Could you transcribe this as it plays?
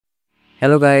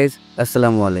Hello guys,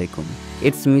 Assalamu alaikum.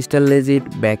 It's Mr. Legit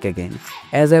back again.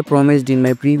 As I promised in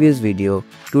my previous video,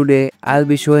 today I'll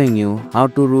be showing you how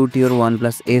to root your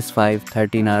OnePlus S5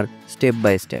 13R step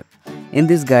by step. In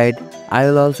this guide, I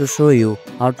will also show you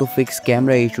how to fix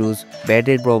camera issues,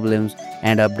 battery problems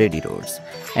and update errors.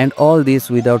 And all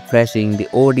this without flashing the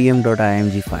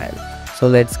ODM.img file. So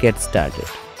let's get started.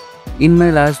 In my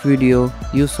last video,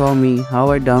 you saw me how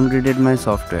I downgraded my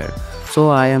software. So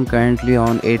I am currently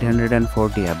on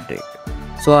 840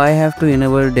 update. So I have to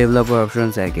enable developer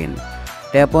options again.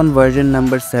 Tap on version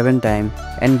number 7 times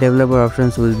and developer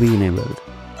options will be enabled.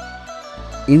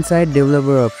 Inside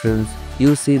developer options,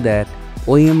 you see that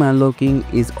OEM unlocking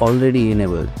is already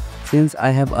enabled since I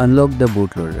have unlocked the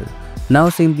bootloader. Now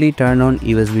simply turn on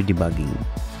USB debugging.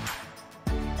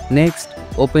 Next,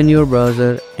 open your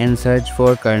browser and search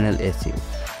for KernelSU.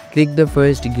 Click the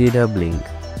first GitHub link.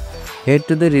 Head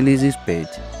to the releases page,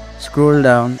 scroll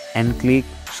down and click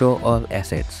show all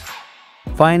assets.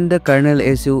 Find the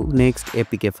KernelSU next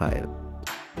APK file.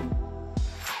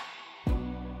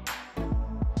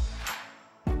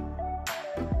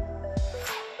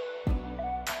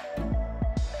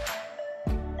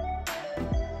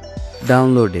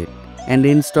 Download it and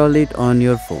install it on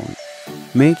your phone.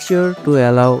 Make sure to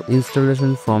allow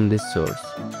installation from this source.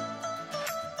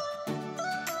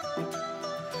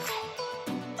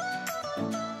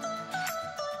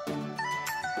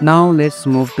 Now let's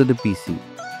move to the PC.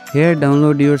 Here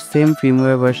download your same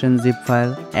firmware version zip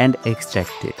file and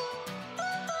extract it.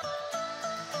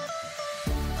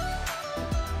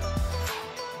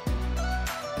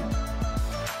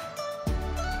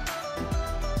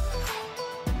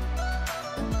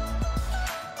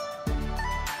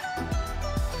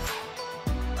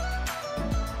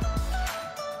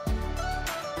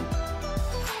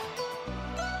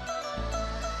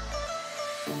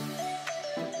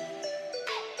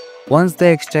 Once the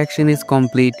extraction is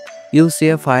complete, you see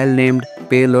a file named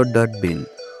payload.bin.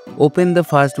 Open the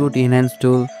Fastboot Enhance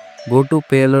tool, go to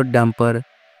Payload Dumper,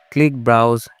 click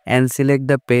Browse and select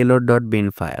the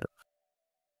payload.bin file.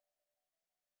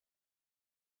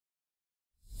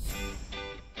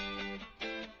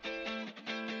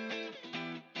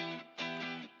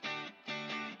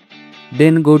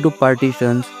 Then go to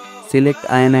Partitions, select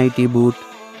INIT boot,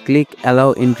 click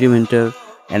Allow Incrementer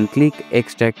and click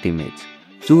Extract Image.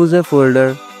 Choose a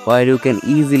folder where you can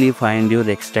easily find your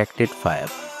extracted file.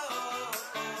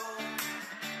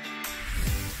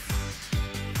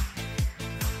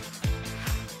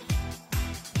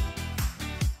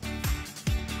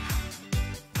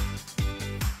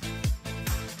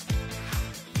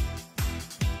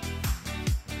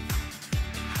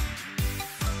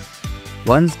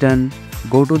 Once done,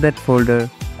 go to that folder,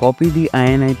 copy the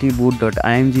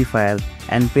initboot.img file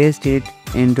and paste it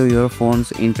into your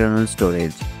phone's internal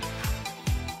storage.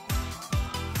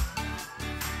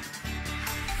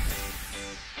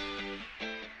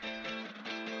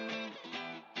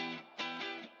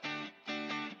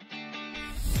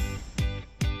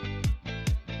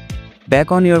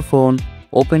 Back on your phone,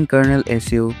 open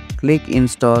KernelSU, click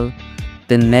Install,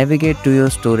 then navigate to your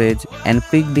storage and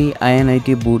pick the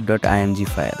initboot.img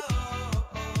file.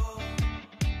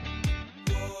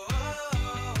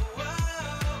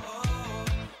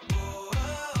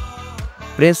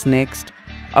 Press Next.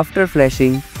 After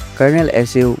flashing,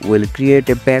 KernelSU will create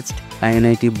a patched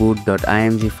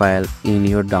initboot.img file in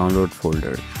your download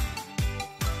folder.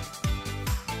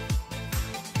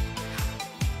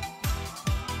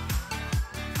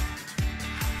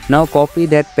 Now copy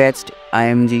that patched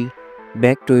img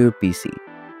back to your PC.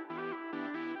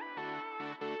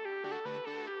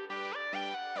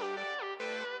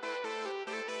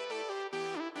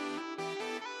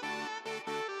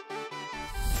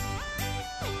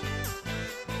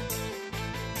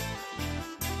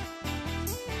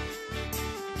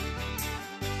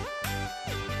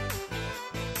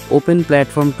 Open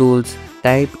Platform Tools,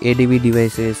 type ADB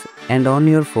Devices and on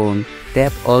your phone,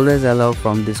 tap Always Allow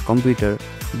from this computer,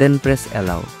 then press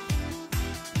Allow.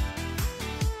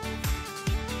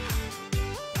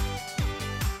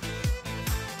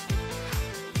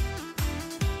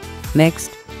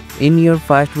 Next, in your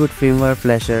Fastboot firmware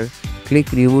flasher, click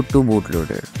Reboot to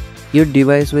bootloader. Your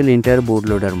device will enter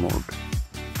bootloader mode.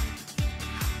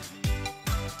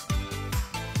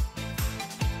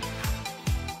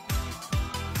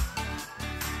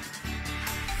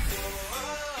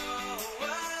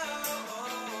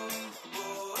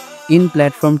 In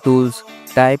Platform Tools,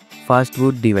 type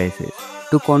Fastboot Devices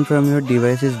to confirm your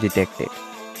device is detected.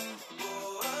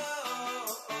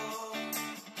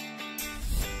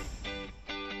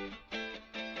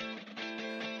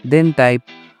 Then type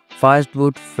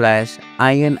Fastboot flash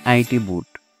init boot.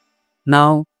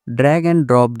 Now drag and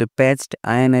drop the patched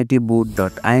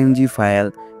initboot.img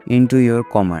file into your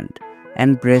command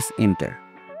and press enter.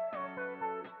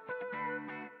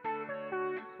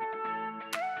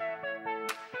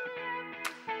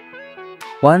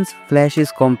 Once flash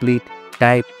is complete,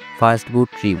 type fastboot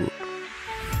reboot.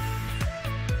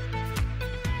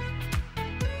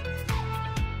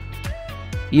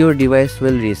 Your device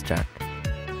will restart.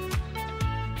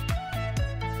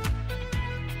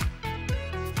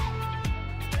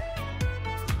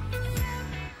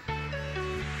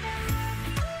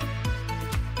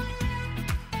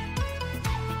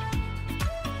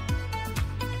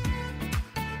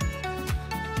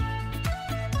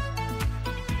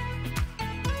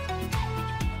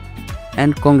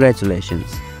 And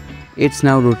congratulations, it's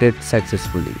now rooted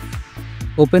successfully.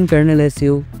 Open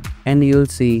KernelSU and you'll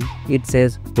see it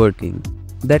says working.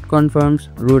 That confirms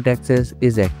root access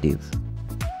is active.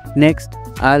 Next,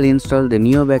 I'll install the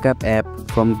Neo Backup app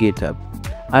from GitHub.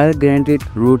 I'll grant it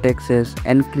root access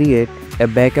and create a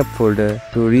backup folder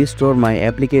to restore my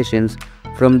applications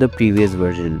from the previous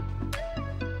version.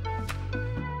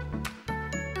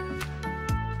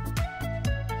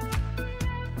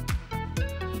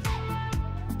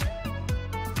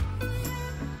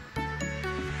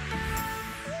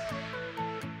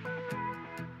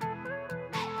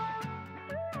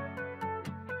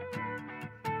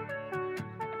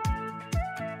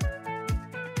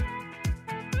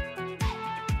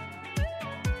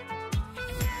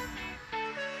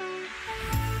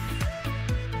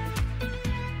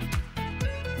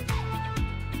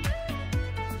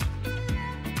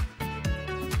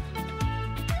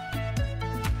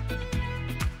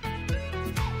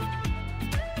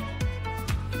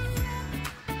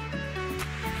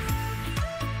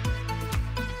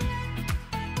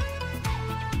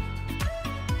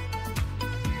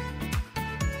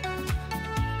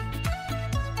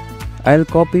 I'll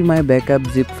copy my backup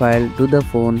zip file to the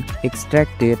phone,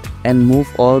 extract it and move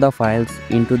all the files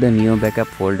into the Neo Backup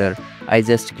folder I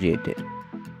just created.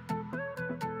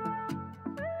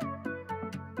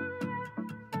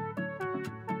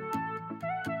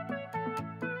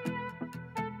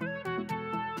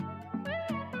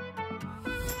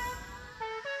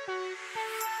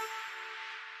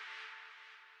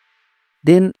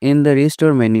 Then in the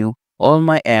restore menu, all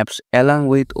my apps along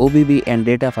with OBB and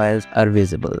data files are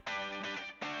visible.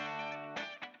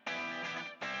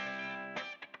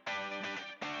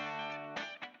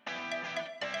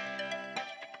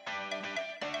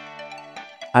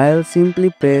 I'll simply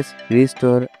press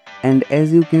restore and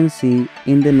as you can see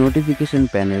in the notification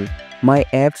panel, my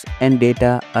apps and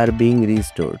data are being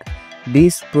restored.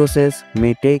 This process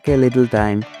may take a little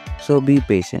time, so be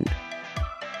patient.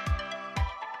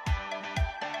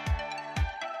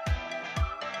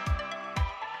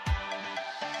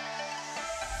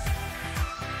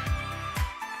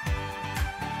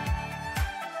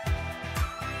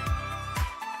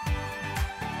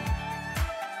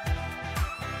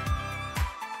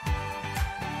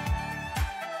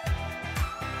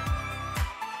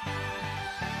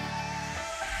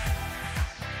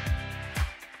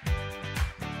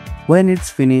 When it's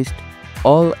finished,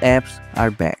 all apps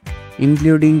are back,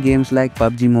 including games like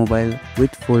PUBG Mobile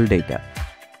with full data.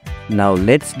 Now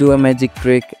let's do a magic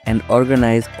trick and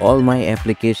organize all my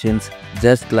applications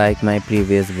just like my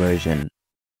previous version.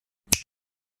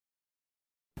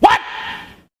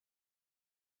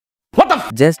 What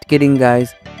the Just kidding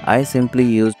guys, I simply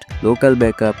used local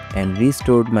backup and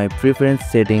restored my preference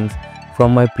settings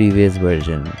from my previous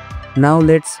version. Now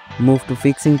let's move to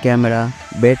fixing camera,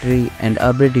 battery and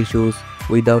update issues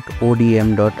without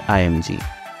ODM.img.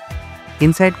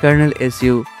 Inside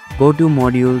KernelSU, go to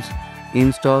Modules,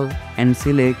 Install and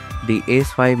select the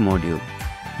S5 module.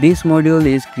 This module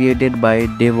is created by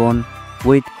Devon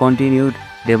with continued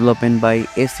development by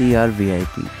SER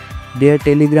VIP. Their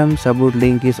Telegram support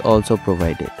link is also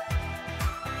provided.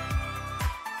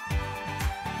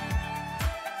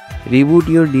 Reboot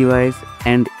your device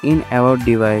and in About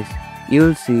device,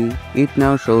 you'll see it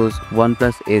now shows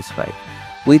OnePlus S5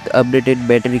 with updated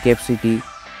battery capacity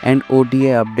and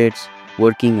OTA updates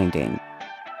working again.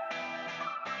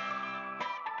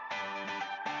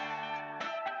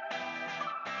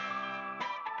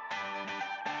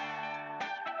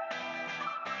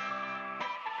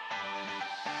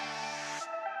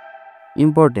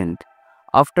 Important: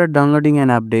 after downloading an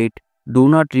update, do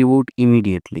not reboot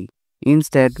immediately.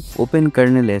 Instead, open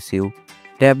KernelSU,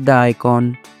 tap the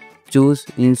icon, choose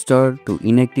Install to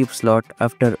inactive slot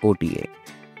after OTA.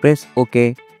 Press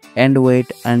OK and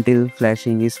wait until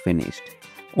flashing is finished.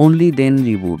 Only then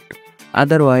reboot.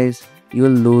 Otherwise, you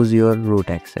will lose your root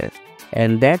access.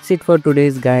 And that's it for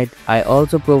today's guide. I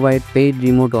also provide paid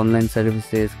remote online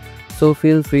services, so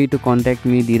feel free to contact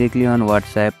me directly on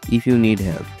WhatsApp if you need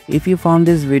help. If you found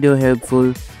this video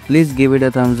helpful, please give it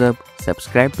a thumbs up,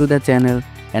 subscribe to the channel,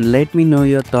 and let me know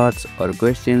your thoughts or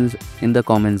questions in the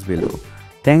comments below.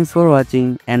 Thanks for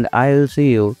watching, and I will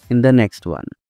see you in the next one.